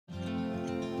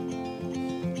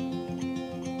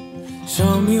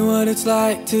Show me what it's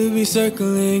like to be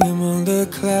circling among the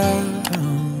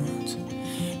clouds,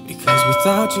 because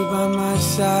without you by my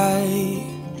side,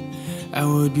 I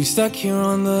would be stuck here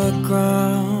on the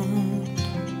ground.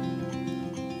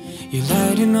 You're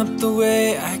lighting up the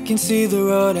way, I can see the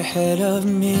road ahead of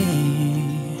me.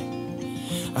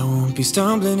 I won't be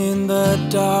stumbling in the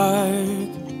dark.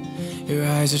 Your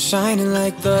eyes are shining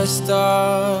like the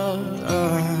stars.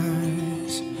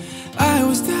 I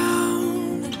was down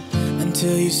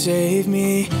until you saved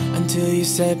me, until you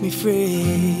set me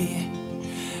free.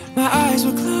 My eyes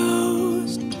were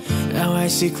closed, now I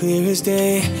see clear as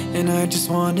day. And I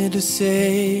just wanted to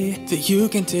say that you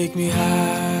can take me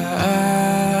high.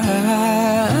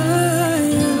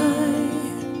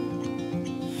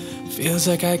 Feels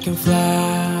like I can fly.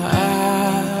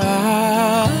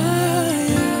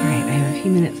 Alright, I have a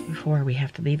few minutes before we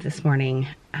have to leave this morning.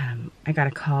 I got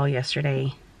a call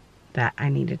yesterday that I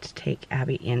needed to take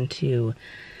Abby into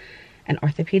an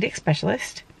orthopedic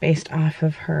specialist based off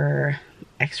of her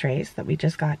x-rays that we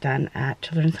just got done at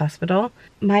Children's Hospital.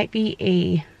 Might be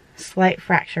a slight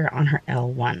fracture on her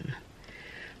L1,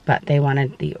 but they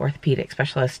wanted the orthopedic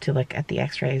specialist to look at the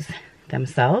x-rays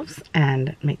themselves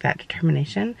and make that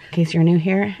determination. In case you're new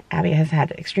here, Abby has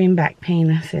had extreme back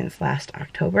pain since last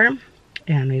October,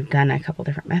 and we've done a couple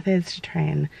different methods to try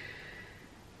and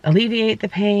alleviate the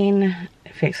pain,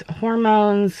 fix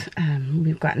hormones.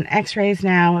 We've gotten x-rays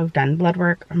now, we've done blood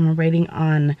work, and we're waiting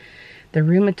on the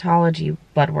rheumatology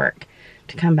blood work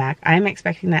to come back. I'm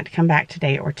expecting that to come back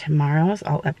today or tomorrow, so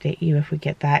I'll update you if we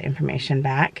get that information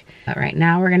back. But right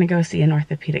now we're going to go see an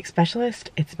orthopedic specialist.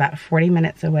 It's about 40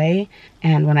 minutes away,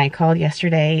 and when I called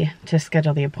yesterday to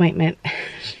schedule the appointment,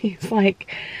 she's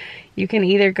like, you can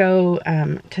either go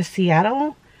to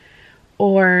Seattle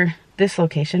or this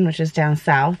location, which is down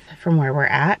south from where we're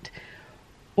at,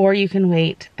 or you can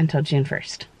wait until June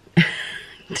 1st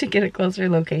to get a closer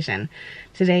location.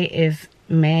 Today is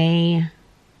May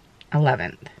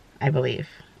 11th, I believe.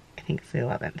 I think it's the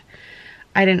 11th.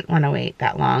 I didn't want to wait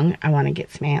that long. I want to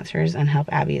get some answers and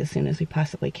help Abby as soon as we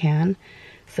possibly can.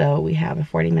 So we have a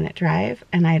 40-minute drive,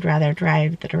 and I'd rather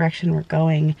drive the direction we're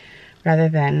going rather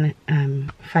than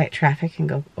fight traffic and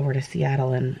go over to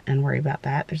Seattle and worry about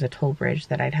that. There's a toll bridge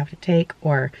that I'd have to take,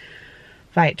 or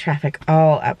fight traffic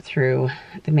all up through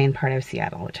the main part of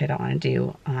Seattle, which I don't want to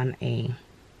do on any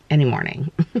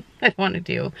morning. I don't want to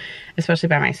do, especially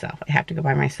by myself. I have to go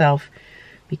by myself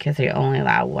because they only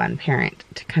allow one parent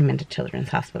to come into Children's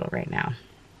Hospital right now,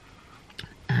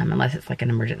 unless it's like an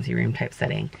emergency room type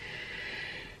setting.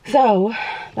 So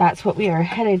that's what we are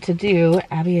headed to do.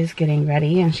 Abby is getting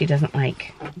ready, and she doesn't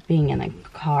like being in a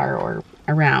car or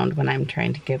around when I'm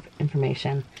trying to give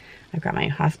information. I've got my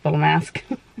hospital mask.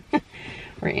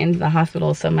 We're in the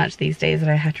hospital so much these days that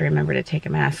I have to remember to take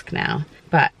a mask now.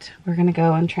 But we're gonna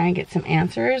go and try and get some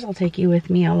answers. I'll take you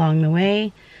with me along the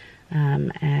way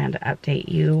and update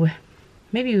you.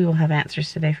 Maybe we will have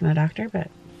answers today from the doctor,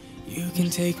 but... You can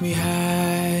take me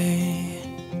high.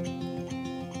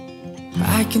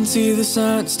 I can see the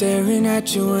sun staring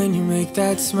at you when you make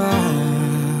that smile.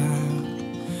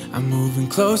 I'm moving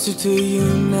closer to you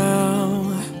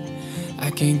now.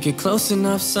 I can't get close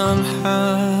enough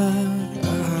somehow.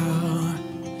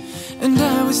 And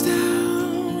I was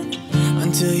down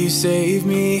until you saved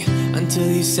me, until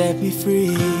you set me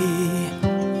free.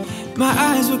 My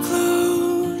eyes were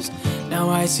closed, now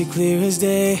I see clear as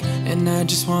day. And I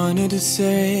just wanted to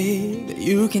say that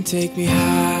you can take me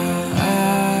high.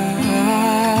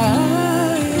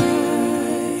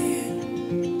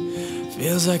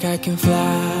 Feels like I can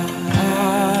fly.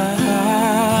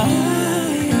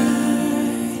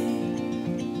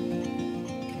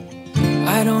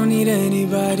 I don't need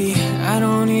anybody, I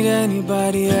don't need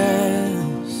anybody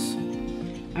else.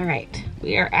 All right,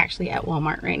 we are actually at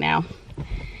Walmart right now.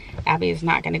 Abby is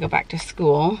not going to go back to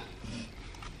school.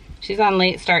 She's on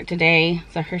late start today,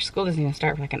 so her school doesn't even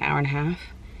start for like an hour and a half.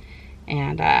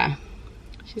 And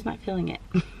she's not feeling it.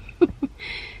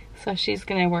 So she's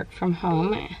going to work from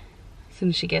home as soon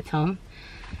as she gets home.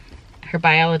 Her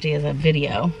biology is a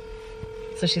video,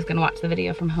 so she's going to watch the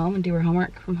video from home and do her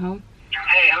homework from home.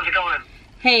 Hey, how's it going?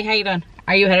 Hey, how you doing?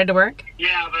 Are you headed to work?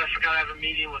 Yeah, but I forgot I have a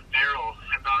meeting with Daryl.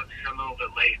 I thought I'm a little bit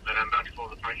late, but I'm about to pull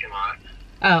in the parking lot.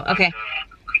 Oh, okay.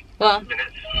 Well,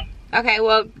 okay,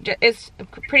 well, it's a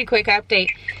pretty quick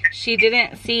update. She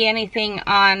didn't see anything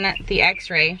on the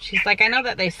x-ray. She's like, I know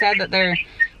that they said that there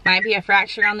might be a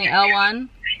fracture on the L1.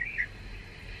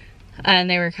 And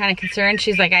they were kind of concerned.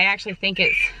 She's like, I actually think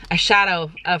it's a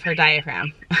shadow of her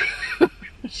diaphragm.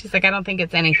 She's like, I don't think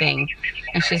it's anything.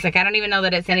 And she's like, I don't even know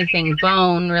that it's anything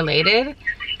bone related.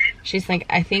 She's like,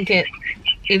 I think it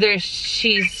either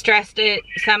she's stressed it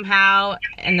somehow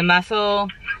in the muscle,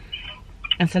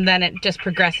 and so then it just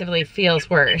progressively feels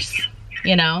worse,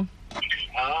 you know?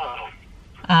 Oh.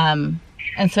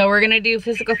 And so we're gonna do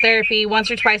physical therapy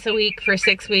once or twice a week for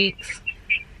 6 weeks.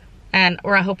 And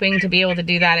we're hoping to be able to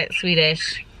do that at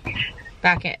Swedish,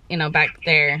 back at, you know, back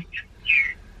there.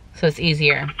 So it's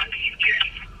easier.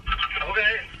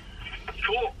 Okay.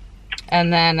 Cool.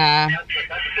 And then, That's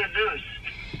good news.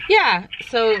 yeah,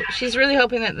 so she's really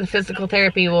hoping that the physical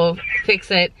therapy will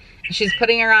fix it. She's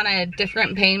putting her on a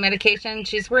different pain medication.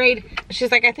 She's worried.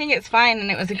 She's like, I think it's fine, and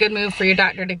it was a good move for your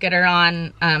doctor to get her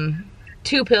on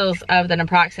 2 pills of the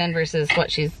naproxen versus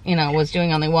what she's, you know, was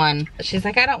doing only 1. She's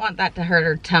like, I don't want that to hurt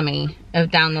her tummy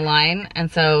down the line. And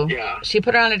so she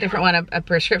put her on a different one, a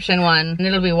prescription one, and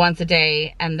it'll be once a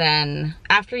day. And then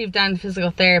after you've done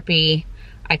physical therapy,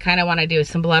 I kind of want to do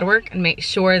some blood work and make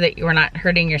sure that you're not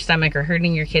hurting your stomach or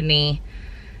hurting your kidney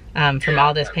from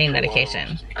all this pain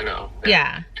medication. I know.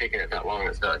 Yeah. Taking it that long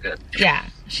is not good. Yeah.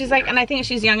 She's like, and I think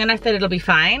she's young enough that it'll be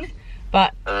fine,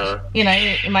 but you know,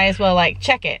 you might as well like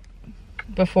check it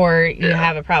before you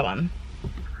have a problem.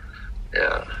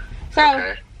 Yeah.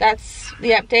 So that's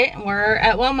the update. We're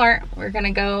at Walmart. We're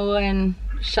gonna go and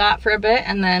shop for a bit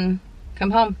and then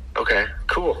come home. Okay,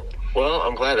 cool. Well,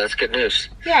 I'm glad. That's good news.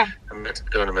 Yeah. I'm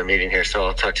going to my meeting here, so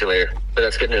I'll talk to you later. But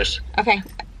that's good news. Okay.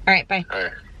 All right, bye. All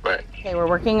right, bye. Okay, we're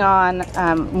working on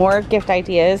more gift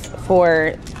ideas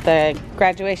for the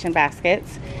graduation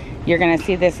baskets. You're gonna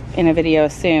see this in a video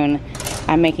soon.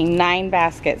 I'm making 9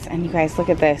 baskets, and you guys look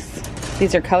at this.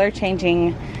 These are color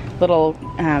changing little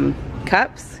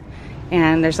cups,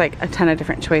 and there's like a ton of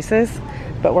different choices,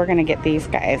 but we're gonna get these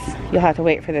guys. You'll have to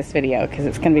wait for this video because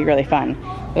it's gonna be really fun.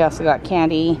 We also got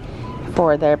candy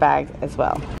for their bags as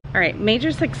well. All right,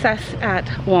 major success at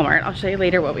Walmart. I'll show you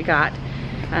later what we got.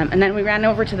 And then we ran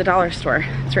over to the dollar store.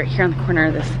 It's right here on the corner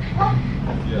of this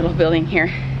little building here.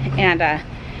 And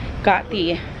got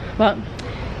the, well,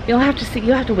 you'll have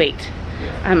to wait.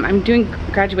 I'm doing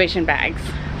graduation bags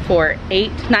for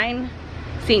 9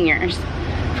 seniors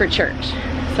for church.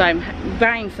 So I'm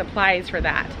buying supplies for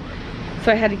that.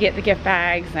 So I had to get the gift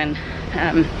bags and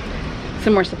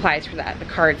some more supplies for that, the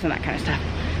cards and that kind of stuff.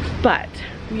 But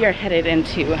we are headed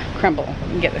into Crumble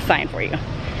and get the sign for you.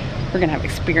 We're gonna have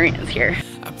experience here.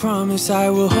 I promise I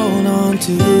will hold on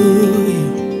to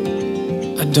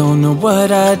you. I don't know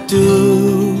what I'd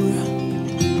do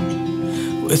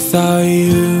without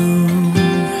you.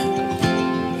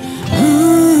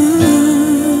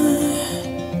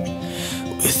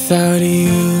 Without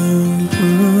you.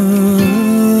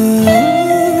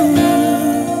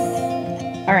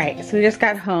 All right, so we just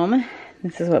got home.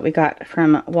 This is what we got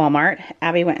from Walmart.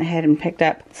 Abby went ahead and picked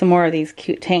up some more of these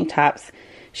cute tank tops.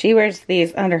 She wears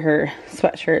these under her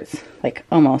sweatshirts like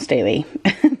almost daily.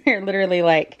 They're literally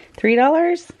like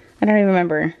 $3. I don't even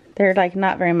remember. They're like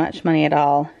not very much money at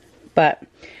all, but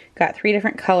got 3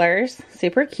 different colors,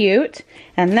 super cute.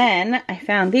 And then I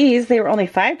found these, they were only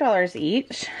 $5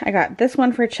 each. I got this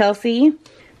one for Chelsea,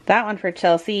 that one for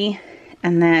Chelsea,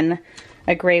 and then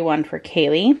a gray one for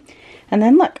Kaylee. And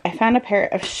then look, I found a pair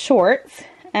of shorts,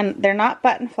 and they're not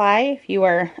button fly if you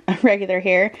are a regular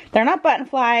here. They're not button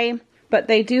fly, but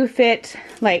they do fit,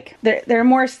 like, they're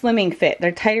more slimming fit.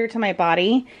 They're tighter to my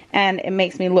body, and it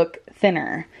makes me look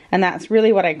thinner. And that's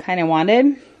really what I kind of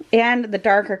wanted. And the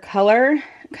darker color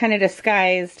kind of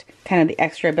disguised kind of the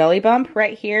extra belly bump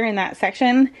right here in that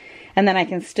section. And then I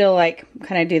can still like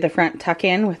kind of do the front tuck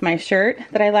in with my shirt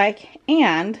that I like.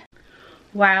 And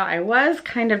while I was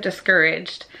kind of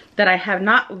discouraged that I have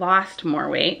not lost more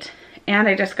weight, and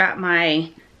I just got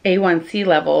my A1C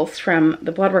levels from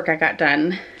the blood work I got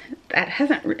done, that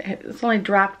it's only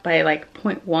dropped by like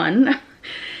 0.1.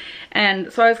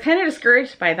 And so I was kind of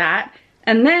discouraged by that.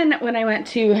 And then when I went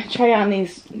to try on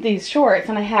these shorts,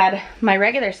 and I had my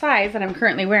regular size that I'm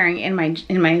currently wearing in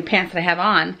my pants that I have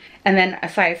on, and then a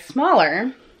size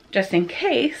smaller just in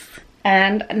case,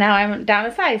 and now I'm down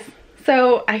a size.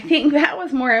 So I think that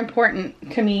was more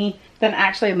important to me than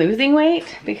actually losing weight,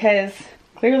 because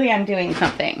clearly I'm doing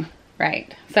something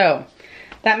right. So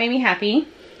that made me happy.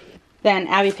 Then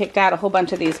Abby picked out a whole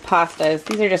bunch of these pastas.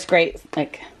 These are just great,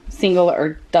 like single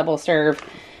or double serve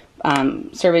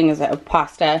servings of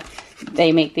pasta.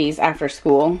 They make these after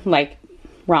school, like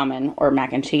ramen or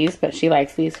mac and cheese, but she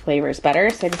likes these flavors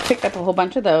better. So I just picked up a whole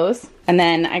bunch of those. And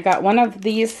then I got one of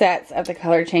these sets of the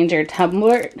color changer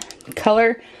color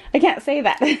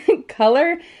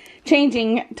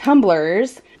changing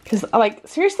tumblers. Because like,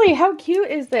 seriously, how cute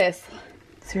is this?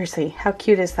 Seriously, how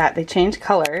cute is that? They change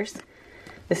colors.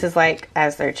 This is like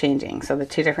as they're changing. So the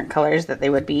 2 different colors that they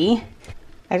would be.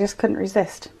 I just couldn't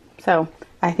resist. So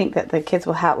I think that the kids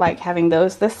will like having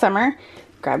those this summer.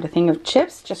 Grabbed a thing of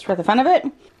chips just for the fun of it.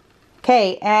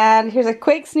 Okay, and here's a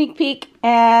quick sneak peek,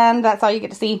 and that's all you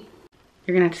get to see.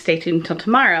 You're gonna have to stay tuned until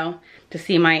tomorrow to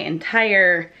see my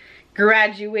entire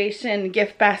graduation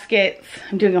gift baskets.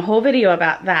 I'm doing a whole video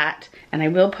about that, and I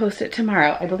will post it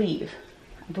tomorrow, I believe.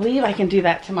 I believe I can do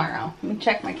that tomorrow. Let me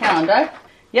check my calendar.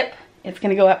 Yep, it's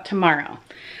gonna go up tomorrow.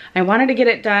 I wanted to get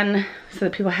it done so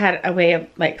that people had a way of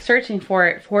like searching for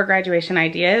it for graduation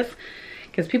ideas,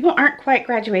 because people aren't quite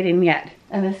graduating yet.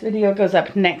 And this video goes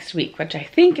up next week, which I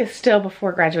think is still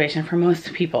before graduation for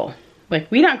most people. Like,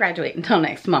 we don't graduate until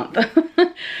next month.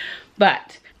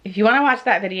 But if you want to watch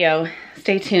that video,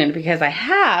 stay tuned, because I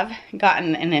have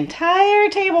gotten an entire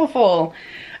table full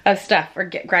of stuff for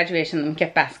graduation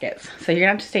gift baskets. So you're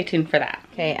gonna have to stay tuned for that.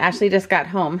 Okay, Ashley just got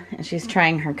home and she's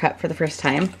trying her cup for the first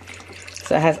time.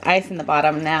 So it has ice in the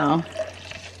bottom now.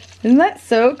 Isn't that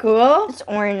so cool? It's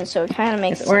orange, so it kind of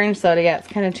makes it's orange soda, yeah, it's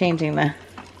kind of changing the,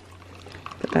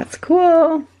 but that's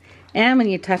cool. And when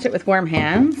you touch it with warm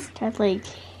hands,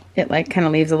 it like kind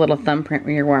of leaves a little thumbprint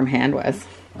where your warm hand was.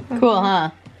 Cool,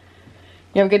 huh?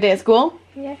 You have a good day at school?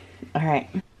 Yeah. All right.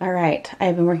 All right.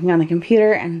 I've been working on the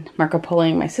computer and Marco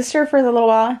Poloing my sister for a little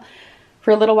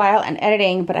while and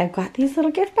editing, but I've got these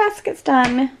little gift baskets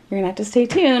done. You're gonna have to stay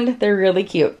tuned. They're really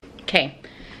cute. Okay.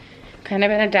 Kind of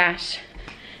in a dash.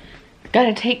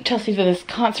 Gotta take Chelsea to this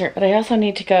concert, but I also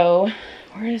need to go,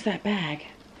 where is that bag?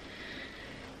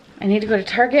 I need to go to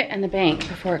Target and the bank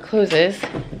before it closes.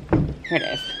 Here it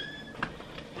is.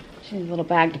 She needs a little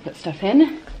bag to put stuff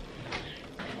in.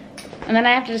 And then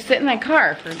I have to just sit in my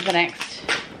car for the next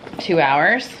 2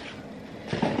 hours.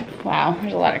 Wow,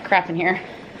 there's a lot of crap in here.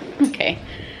 Okay.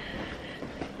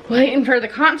 Waiting for the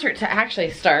concert to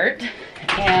actually start.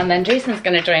 And then Jason's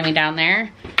gonna join me down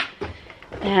there.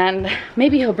 And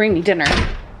maybe he'll bring me dinner.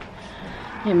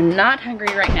 I'm not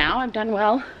hungry right now. I've done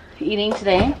well eating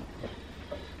today.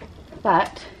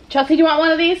 But, Chelsea, do you want one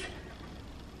of these?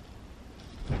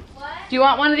 What? Do you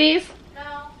want one of these?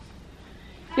 No.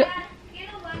 You, Get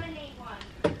a lemonade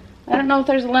one. I don't know if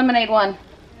there's a lemonade one.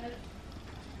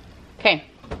 Okay,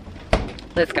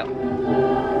 let's go.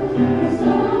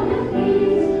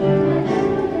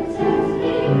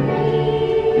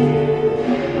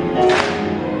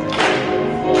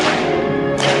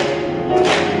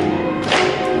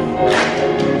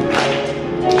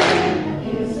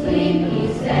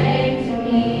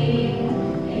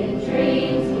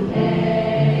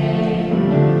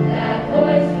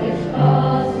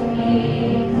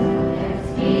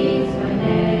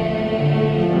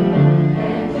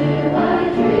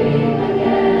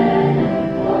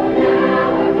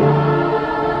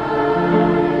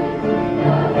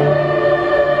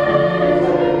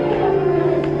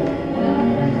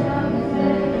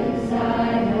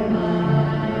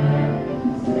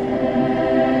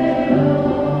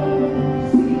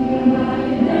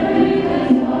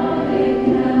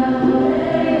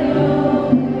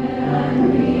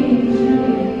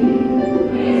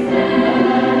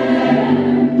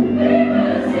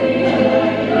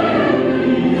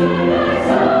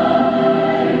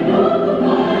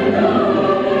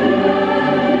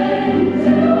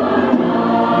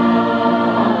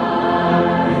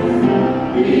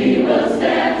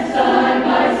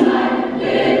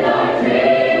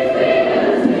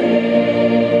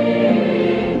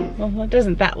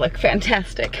 Doesn't that look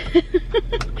fantastic?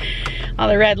 All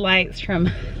the red lights from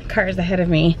cars ahead of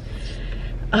me.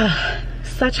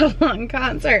 Such a long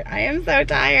concert. I am so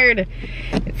tired.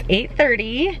 It's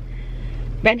 8:30.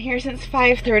 Been here since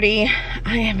 5:30.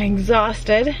 I am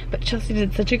exhausted, but Chelsea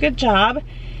did such a good job.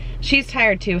 She's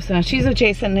tired too, so she's with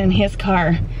Jason in his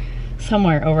car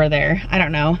somewhere over there. I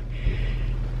don't know.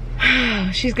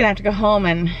 She's gonna have to go home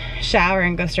and shower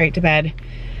and go straight to bed.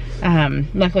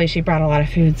 Luckily she brought a lot of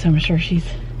food, so I'm sure she's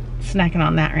snacking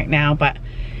on that right now, but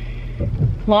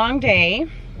long day,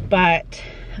 but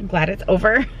I'm glad it's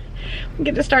over. We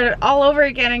get to start it all over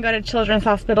again and go to Children's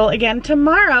Hospital again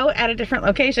tomorrow at a different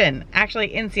location,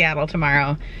 actually in Seattle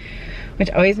tomorrow, which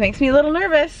always makes me a little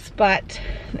nervous, but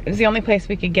it was the only place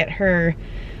we could get her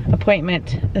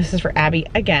appointment. This is for Abby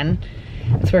again.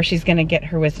 It's where she's gonna get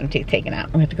her wisdom teeth taken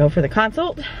out. We have to go for the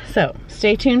consult, so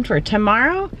stay tuned for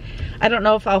tomorrow. I don't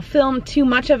know if I'll film too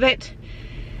much of it.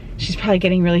 She's probably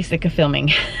getting really sick of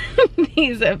filming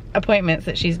these appointments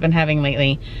that she's been having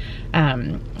lately.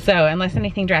 So unless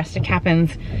anything drastic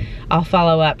happens, I'll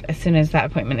follow up as soon as that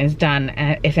appointment is done,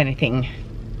 if anything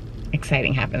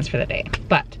exciting happens for the day.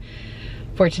 But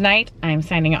for tonight, I'm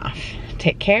signing off.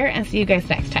 Take care and see you guys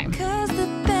next time. 'Cause the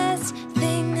best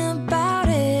thing about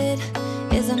it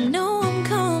is I know I'm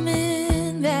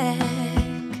coming back.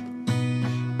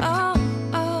 Oh,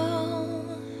 oh.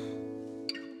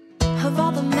 Of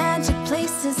all the magic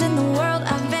places in the world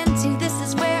I've been